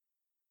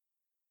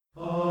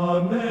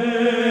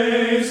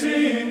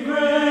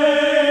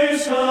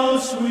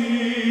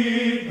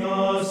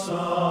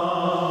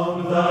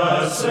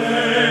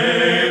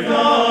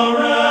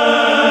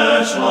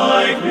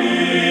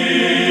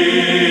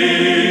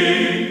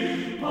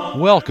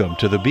Welcome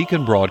to the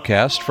Beacon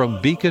broadcast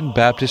from Beacon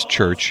Baptist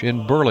Church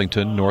in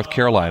Burlington, North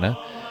Carolina,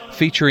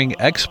 featuring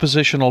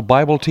expositional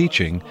Bible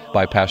teaching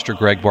by Pastor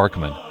Greg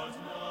Barkman.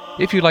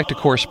 If you'd like to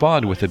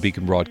correspond with the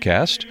Beacon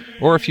broadcast,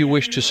 or if you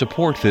wish to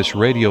support this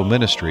radio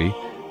ministry,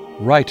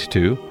 write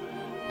to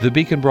the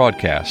Beacon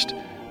Broadcast,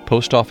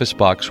 Post Office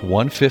Box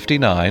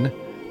 159,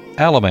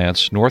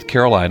 Alamance, North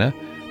Carolina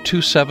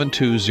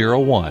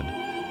 27201,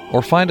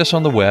 or find us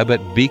on the web at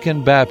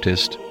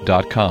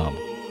beaconbaptist.com.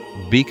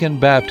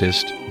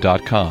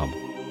 beaconbaptist.com.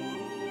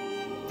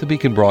 The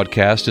Beacon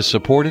broadcast is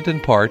supported in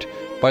part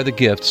by the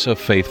gifts of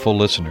faithful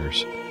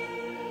listeners.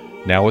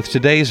 Now with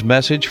today's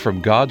message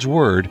from God's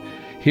Word,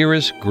 here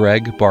is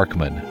Greg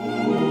Barkman.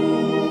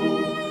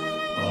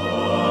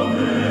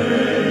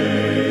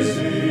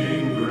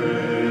 Amazing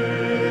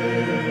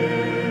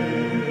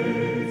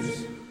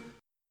Grace.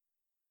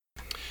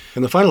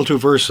 In the final two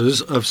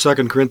verses of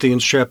 2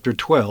 Corinthians chapter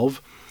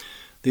 12,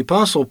 the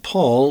Apostle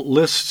Paul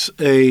lists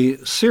a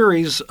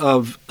series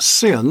of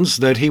sins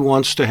that he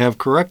wants to have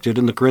corrected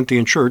in the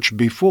Corinthian church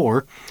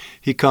before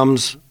he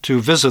comes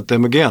to visit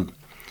them again.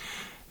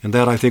 And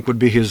that, I think, would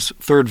be his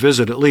third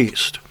visit at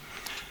least.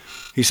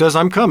 He says,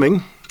 I'm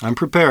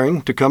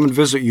preparing to come and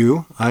visit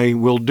you. I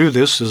will do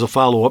this as a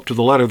follow-up to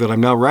the letter that I'm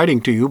now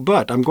writing to you,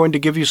 but I'm going to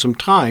give you some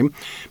time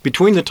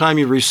between the time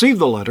you receive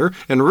the letter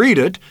and read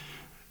it,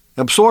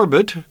 absorb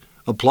it,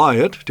 apply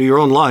it to your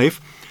own life,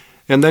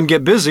 and then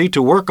get busy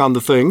to work on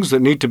the things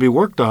that need to be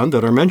worked on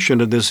that are mentioned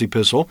in this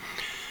epistle.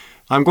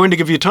 I'm going to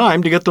give you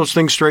time to get those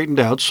things straightened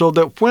out so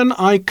that when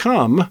I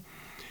come,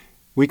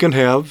 we can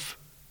have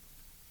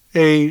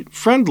a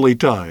friendly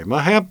time,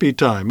 a happy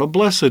time, a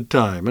blessed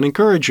time, an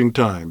encouraging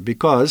time.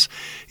 Because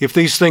if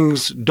these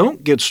things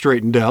don't get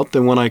straightened out,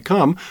 then when I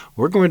come,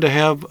 we're going to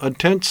have a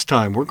tense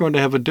time. We're going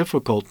to have a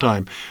difficult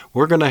time.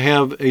 We're going to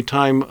have a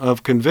time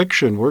of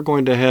conviction. We're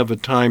going to have a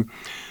time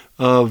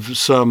of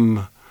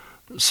some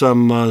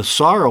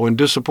sorrow and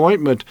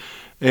disappointment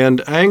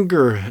and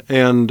anger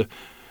and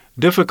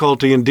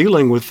difficulty in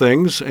dealing with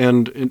things,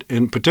 and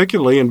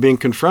particularly in being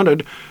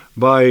confronted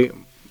by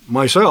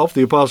myself,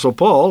 the Apostle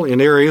Paul,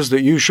 in areas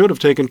that you should have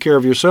taken care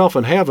of yourself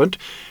and haven't,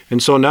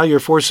 and so now you're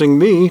forcing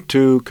me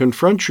to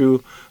confront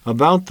you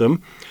about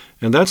them,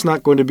 and that's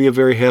not going to be a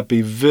very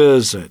happy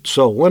visit.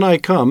 So when I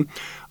come,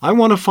 I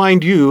want to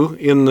find you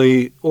in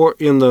the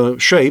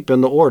shape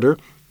and the order,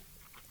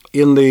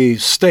 in the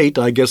state,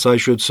 I guess I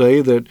should say,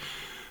 that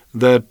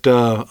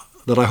I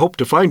hope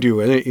to find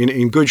you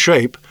in good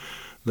shape,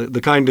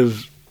 the kind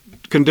of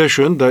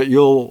condition that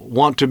you'll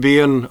want to be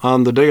in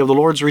on the day of the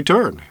Lord's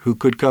return, who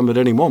could come at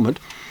any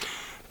moment.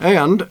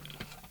 And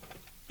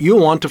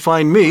you'll want to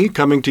find me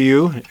coming to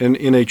you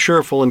in a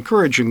cheerful,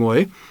 encouraging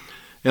way,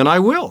 and I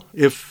will,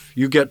 if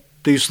you get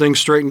these things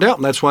straightened out,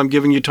 and that's why I'm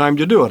giving you time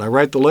to do it. I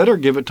write the letter,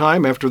 give it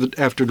time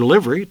after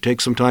delivery. It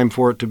takes some time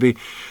for it to be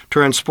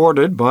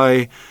transported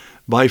by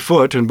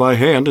foot and by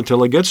hand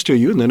until it gets to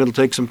you, and then it'll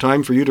take some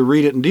time for you to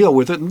read it and deal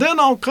with it, and then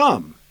I'll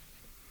come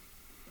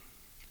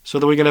so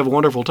that we can have a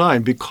wonderful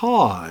time,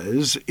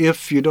 because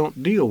if you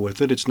don't deal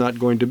with it, it's not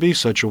going to be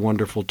such a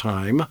wonderful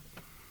time.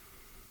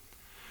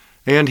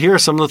 And here are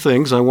some of the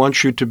things I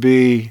want you to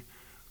be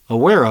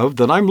aware of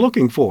that I'm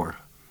looking for,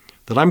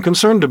 that I'm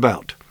concerned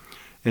about.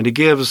 And he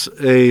gives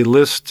a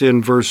list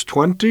in verse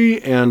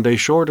 20 and a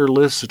shorter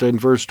list in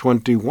verse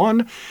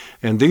 21.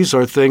 And these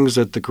are things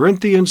that the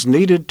Corinthians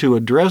needed to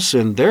address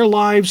in their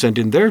lives and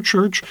in their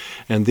church.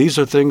 And these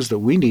are things that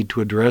we need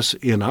to address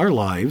in our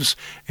lives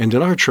and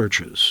in our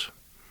churches.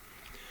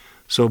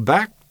 So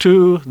back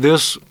to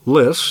this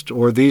list,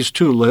 or these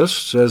two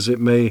lists, as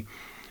it may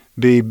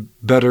be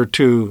better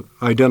to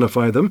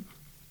identify them.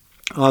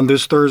 On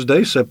this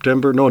Thursday,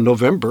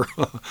 November.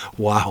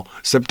 Wow,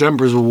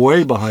 September's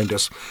way behind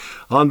us.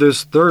 On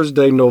this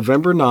Thursday,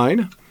 November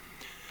 9,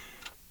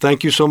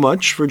 thank you so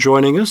much for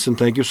joining us, and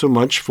thank you so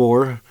much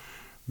for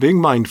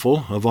being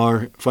mindful of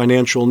our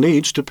financial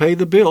needs to pay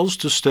the bills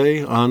to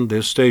stay on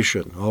this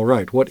station. All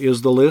right, what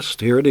is the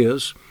list? Here it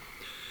is.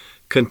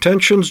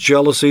 Contentions,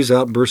 jealousies,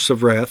 outbursts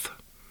of wrath,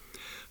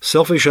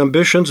 selfish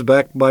ambitions,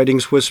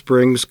 backbitings,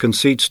 whisperings,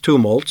 conceits,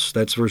 tumults.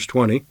 That's verse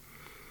 20.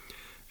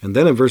 And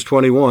then in verse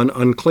 21,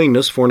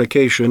 uncleanness,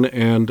 fornication,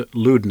 and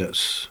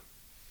lewdness.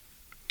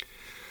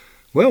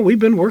 Well, we've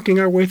been working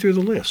our way through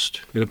the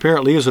list. It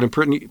apparently is a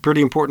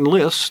pretty important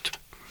list,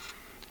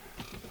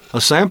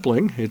 a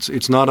sampling.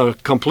 It's not a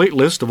complete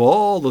list of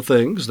all the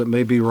things that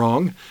may be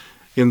wrong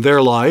in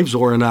their lives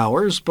or in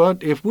ours,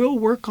 but if we'll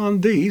work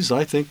on these,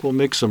 I think we'll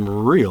make some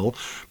real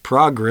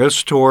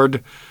progress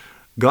toward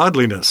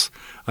godliness.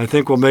 I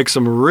think we'll make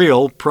some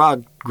real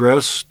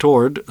progress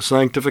toward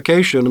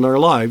sanctification in our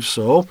lives.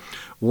 So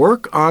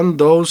work on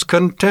those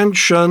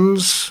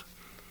contentions,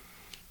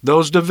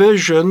 those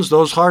divisions,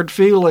 those hard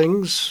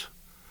feelings,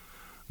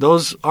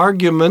 those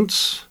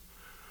arguments,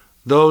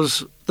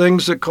 those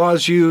things that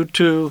cause you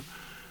to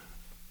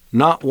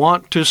not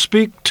want to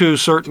speak to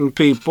certain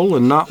people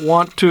and not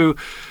want to,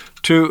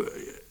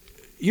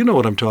 you know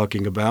what I'm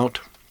talking about.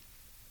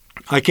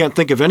 I can't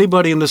think of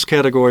anybody in this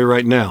category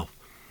right now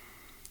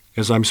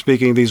as I'm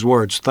speaking these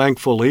words,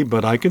 thankfully,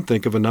 but I can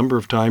think of a number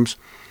of times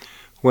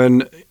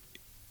when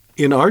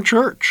in our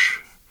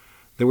church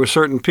there were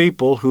certain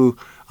people who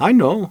I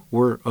know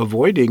were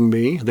avoiding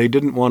me. They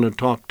didn't want to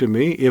talk to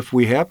me. If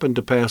we happened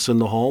to pass in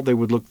the hall, they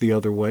would look the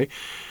other way.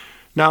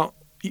 Now,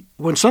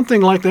 when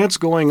something like that's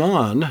going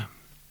on,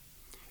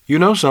 you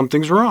know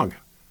something's wrong.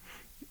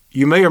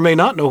 You may or may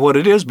not know what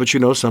it is, but you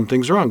know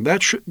something's wrong.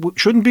 That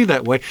shouldn't be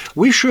that way.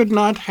 We should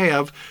not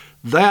have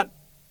that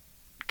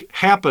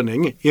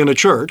happening in a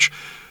church.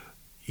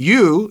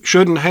 You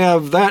shouldn't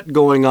have that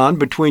going on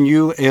between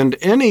you and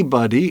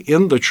anybody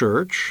in the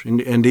church,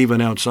 and even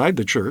outside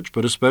the church,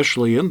 but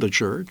especially in the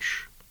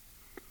church.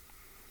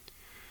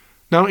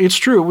 Now, it's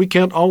true, we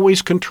can't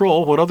always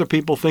control what other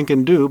people think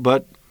and do,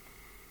 but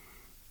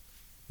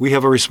we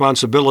have a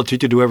responsibility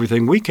to do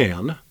everything we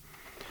can.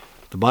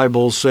 The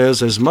Bible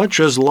says, as much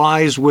as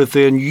lies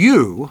within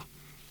you,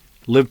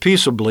 live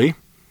peaceably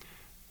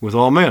with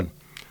all men.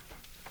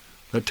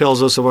 That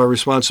tells us of our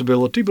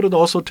responsibility, but it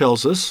also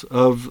tells us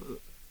of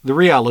the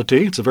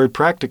reality. It's a very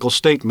practical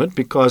statement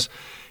because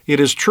it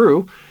is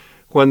true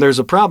when there's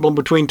a problem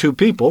between two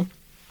people,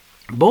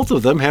 both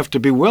of them have to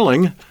be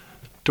willing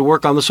to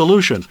work on the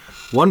solution.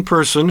 One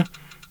person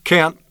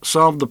can't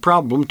solve the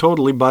problem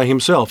totally by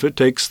himself. It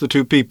takes the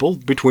two people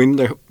between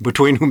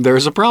whom there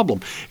is a problem.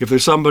 If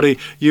there's somebody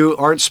you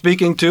aren't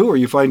speaking to or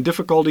you find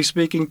difficulty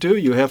speaking to,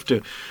 you have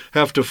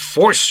to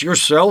force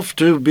yourself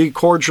to be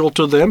cordial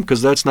to them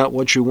because that's not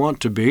what you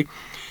want to be.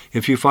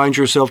 If you find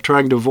yourself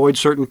trying to avoid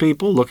certain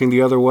people, looking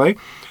the other way,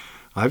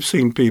 I've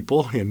seen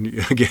people,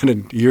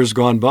 in years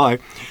gone by,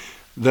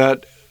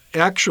 that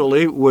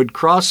actually would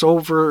cross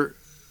over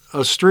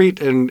a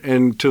street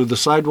and to the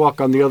sidewalk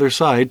on the other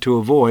side to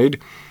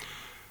avoid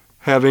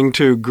having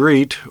to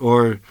greet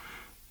or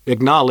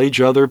acknowledge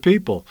other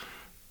people.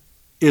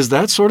 Is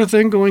that sort of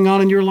thing going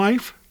on in your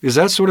life? Is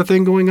that sort of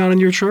thing going on in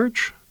your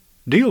church?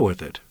 Deal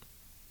with it.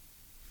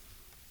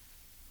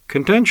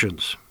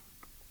 Contentions.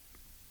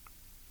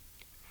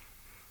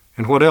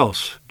 And what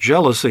else?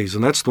 Jealousies,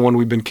 and that's the one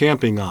we've been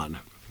camping on.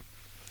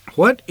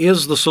 What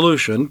is the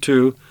solution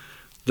to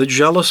the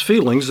jealous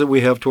feelings that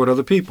we have toward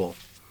other people?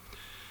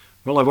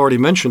 Well, I've already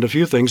mentioned a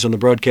few things in the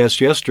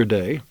broadcast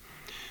yesterday.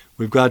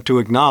 We've got to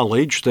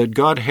acknowledge that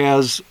God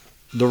has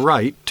the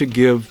right to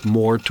give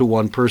more to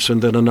one person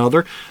than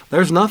another.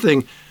 There's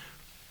nothing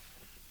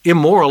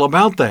immoral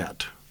about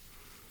that.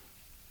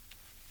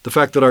 The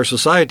fact that our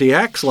society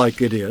acts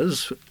like it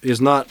is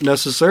not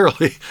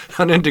necessarily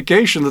an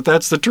indication that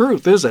that's the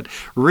truth, is it?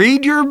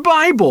 Read your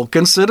Bible.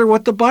 Consider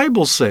what the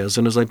Bible says.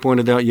 And as I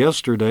pointed out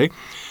yesterday,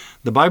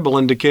 the Bible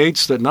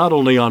indicates that not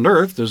only on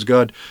earth does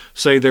God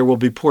say there will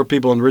be poor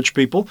people and rich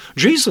people.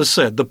 Jesus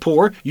said, the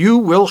poor you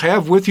will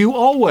have with you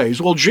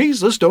always. Well,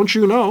 Jesus, don't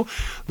you know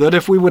that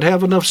if we would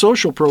have enough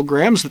social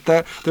programs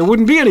that there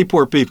wouldn't be any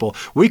poor people?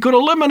 We could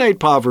eliminate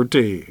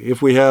poverty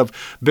if we have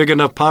big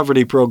enough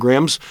poverty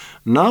programs.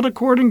 Not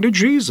according to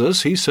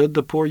Jesus. He said,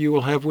 the poor you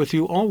will have with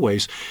you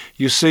always.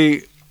 You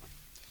see,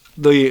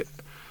 the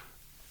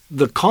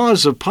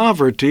cause of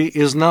poverty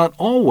is not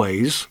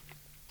always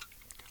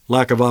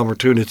lack of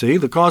opportunity.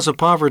 The cause of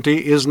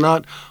poverty is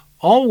not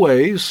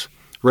always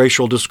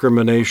racial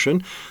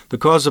discrimination. The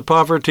cause of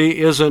poverty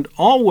isn't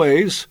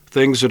always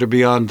things that are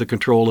beyond the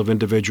control of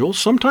individuals.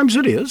 Sometimes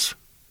it is.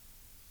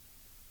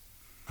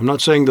 I'm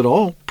not saying that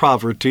all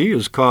poverty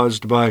is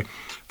caused by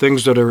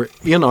things that are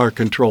in our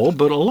control,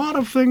 but a lot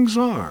of things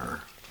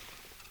are.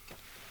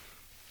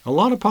 A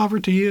lot of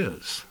poverty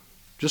is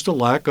just a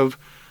lack of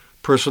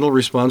personal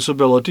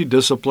responsibility,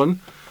 discipline,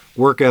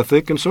 work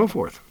ethic, and so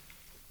forth.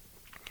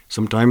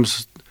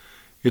 Sometimes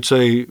it's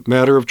a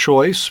matter of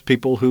choice,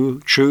 people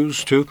who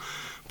choose to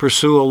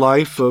pursue a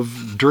life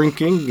of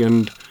drinking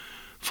and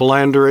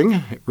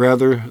philandering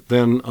rather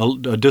than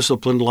a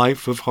disciplined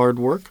life of hard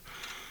work,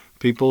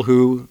 people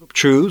who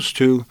choose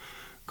to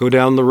go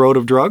down the road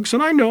of drugs.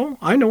 And I know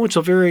it's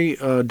a very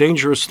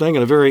dangerous thing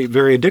and a very,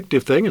 very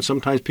addictive thing, and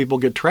sometimes people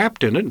get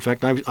trapped in it. In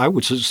fact, I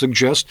would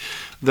suggest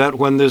that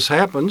when this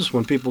happens,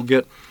 when people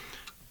get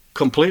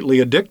completely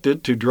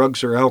addicted to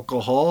drugs or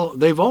alcohol,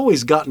 they've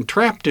always gotten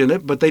trapped in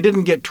it, but they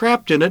didn't get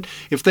trapped in it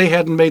if they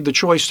hadn't made the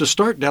choice to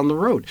start down the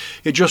road.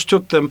 It just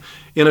took them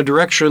in a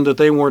direction that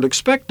they weren't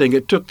expecting.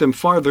 It took them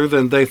farther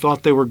than they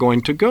thought they were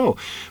going to go.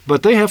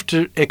 But they have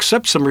to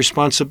accept some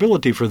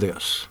responsibility for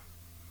this.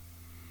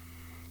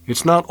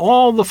 It's not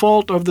all the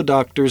fault of the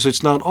doctors.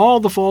 It's not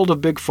all the fault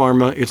of Big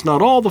Pharma. It's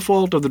not all the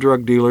fault of the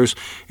drug dealers.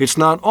 It's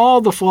not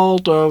all the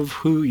fault of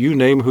who you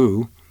name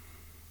who.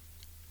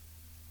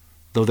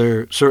 Though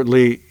there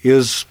certainly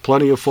is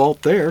plenty of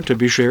fault there to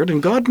be shared,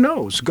 and God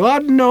knows.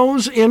 God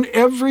knows in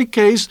every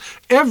case,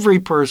 every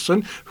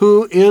person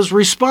who is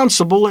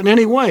responsible in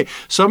any way.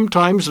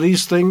 Sometimes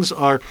these things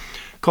are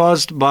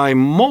caused by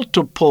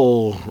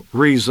multiple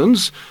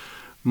reasons,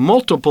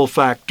 multiple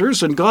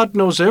factors, and God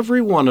knows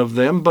every one of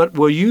them, but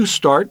will you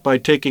start by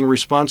taking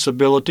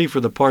responsibility for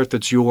the part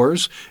that's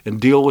yours and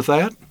deal with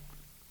that?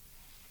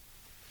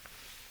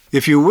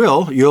 If you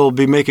will, you'll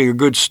be making a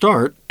good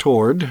start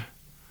toward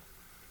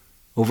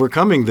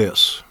overcoming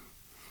this.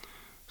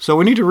 So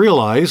we need to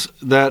realize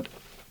that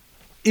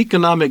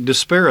economic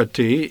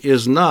disparity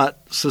is not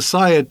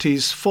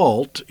society's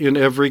fault in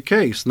every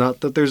case. Not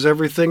that there's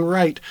everything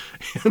right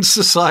in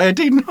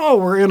society. No,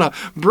 we're in a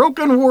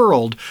broken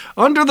world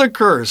under the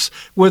curse,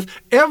 with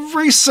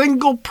every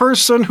single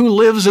person who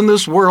lives in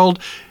this world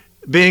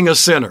being a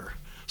sinner.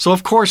 So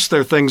of course there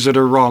are things that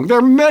are wrong. There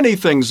are many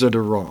things that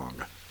are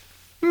wrong.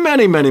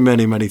 Many, many,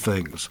 many, many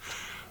things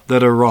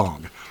that are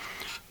wrong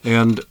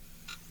and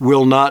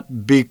will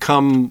not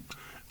become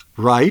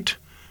right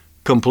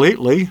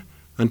completely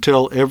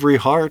until every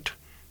heart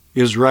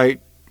is right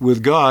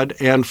with God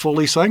and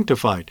fully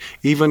sanctified.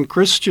 Even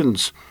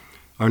Christians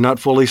are not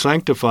fully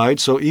sanctified,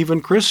 so even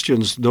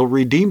Christians, though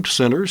redeemed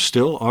sinners,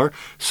 still are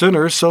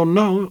sinners. So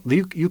no,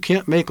 you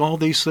can't make all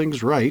these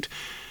things right.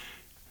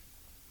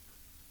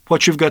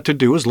 What you've got to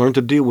do is learn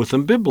to deal with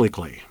them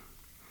biblically.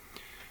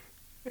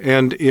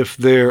 And if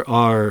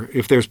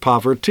there's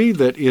poverty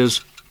that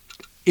is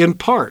in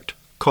part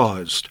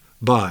caused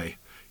by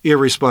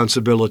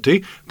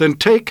irresponsibility, then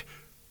take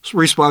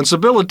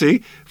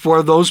responsibility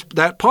for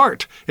that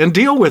part and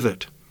deal with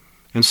it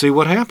and see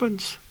what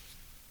happens.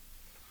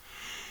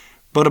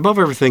 But above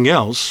everything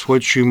else,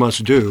 what you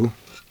must do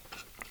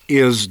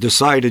is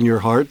decide in your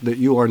heart that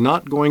you are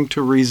not going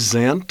to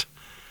resent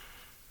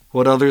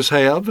what others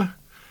have.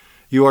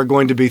 You are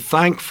going to be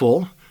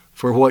thankful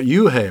for what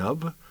you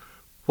have,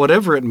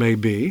 whatever it may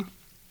be.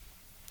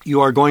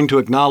 You are going to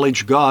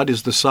acknowledge God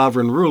is the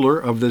sovereign ruler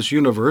of this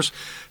universe,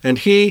 and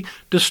He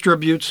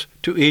distributes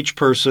to each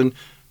person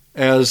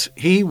as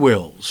He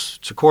wills.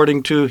 It's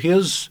according to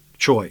His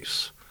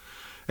choice.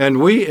 And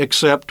we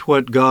accept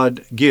what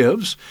God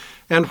gives,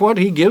 and what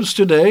He gives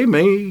today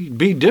may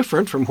be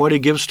different from what He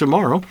gives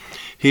tomorrow.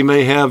 He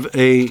may have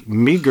a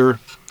meager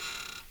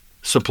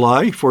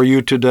supply for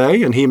you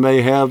today, and He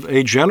may have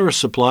a generous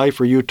supply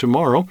for you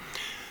tomorrow,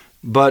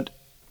 but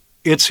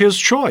it's His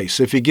choice.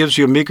 If He gives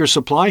you a meager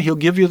supply, He'll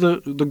give you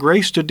the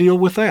grace to deal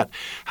with that.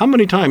 How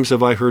many times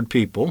have I heard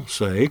people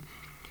say,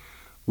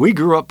 we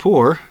grew up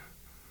poor,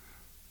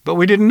 but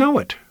we didn't know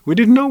it. We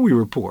didn't know we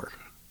were poor.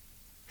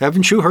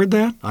 Haven't you heard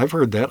that? I've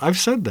heard that. I've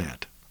said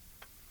that.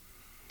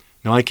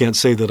 Now, I can't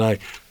say that I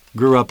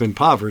grew up in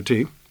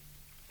poverty,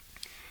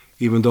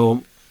 even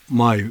though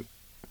my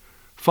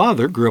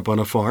father grew up on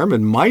a farm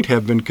and might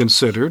have been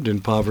considered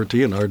in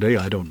poverty in our day.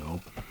 I don't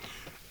know.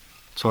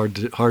 It's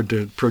hard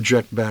to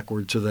project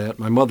backward to that.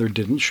 My mother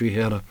didn't.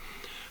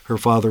 Her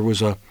father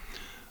was a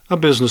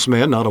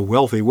businessman, not a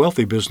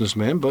wealthy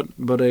businessman,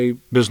 but a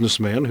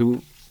businessman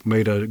who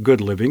made a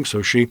good living.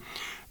 So she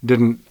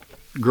didn't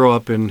grow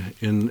up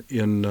in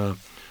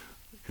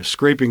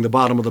scraping the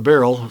bottom of the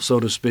barrel, so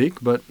to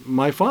speak. But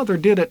my father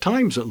did at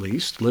times, at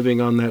least,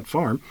 living on that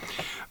farm.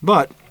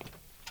 But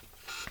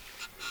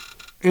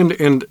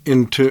and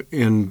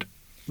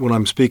when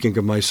I'm speaking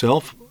of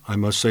myself, I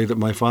must say that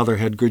my father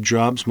had good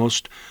jobs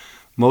most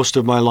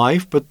of my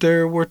life, but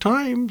there were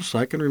times,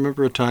 I can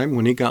remember a time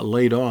when he got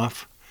laid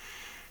off.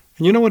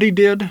 And you know what he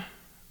did?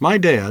 My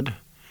dad,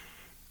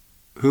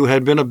 who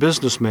had been a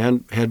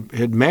businessman,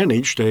 had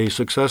managed a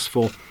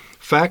successful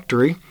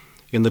factory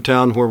in the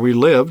town where we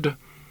lived,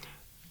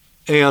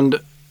 and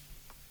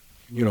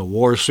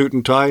wore a suit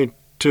and tie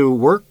to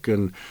work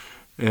and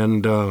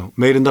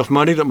made enough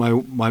money that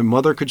my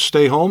mother could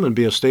stay home and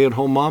be a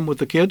stay-at-home mom with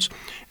the kids.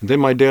 And then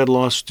my dad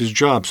lost his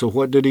job. So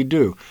what did he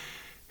do?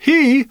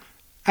 He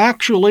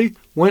actually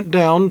went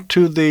down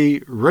to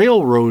the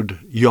railroad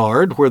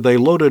yard where they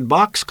loaded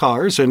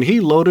boxcars, and he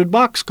loaded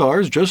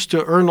boxcars just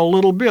to earn a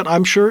little bit.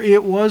 I'm sure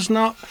it was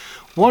not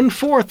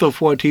 1/4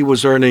 of what he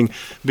was earning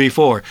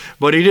before.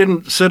 But he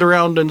didn't sit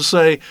around and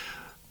say,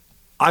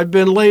 I've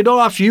been laid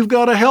off, you've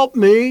got to help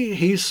me.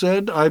 He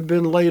said, I've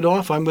been laid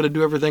off, I'm going to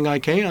do everything I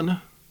can.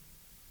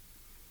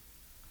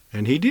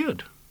 And he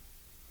did.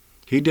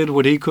 He did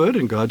what he could,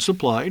 and God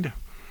supplied.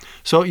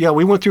 So, yeah,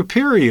 we went through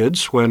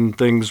periods when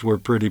things were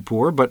pretty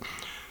poor, but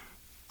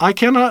I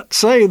cannot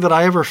say that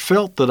I ever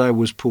felt that I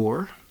was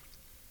poor.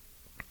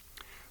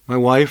 My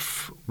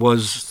wife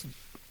was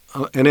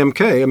an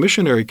MK, a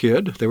missionary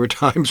kid. There were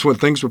times when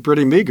things were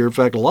pretty meager, in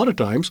fact, a lot of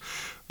times,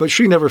 but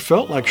she never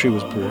felt like she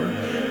was poor.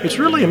 It's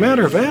really a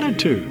matter of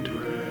attitude.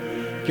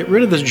 Get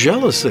rid of this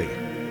jealousy.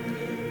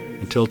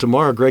 Until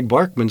tomorrow, Greg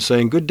Barkman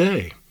saying good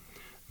day.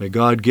 May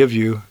God give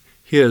you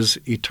His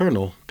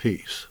eternal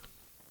peace.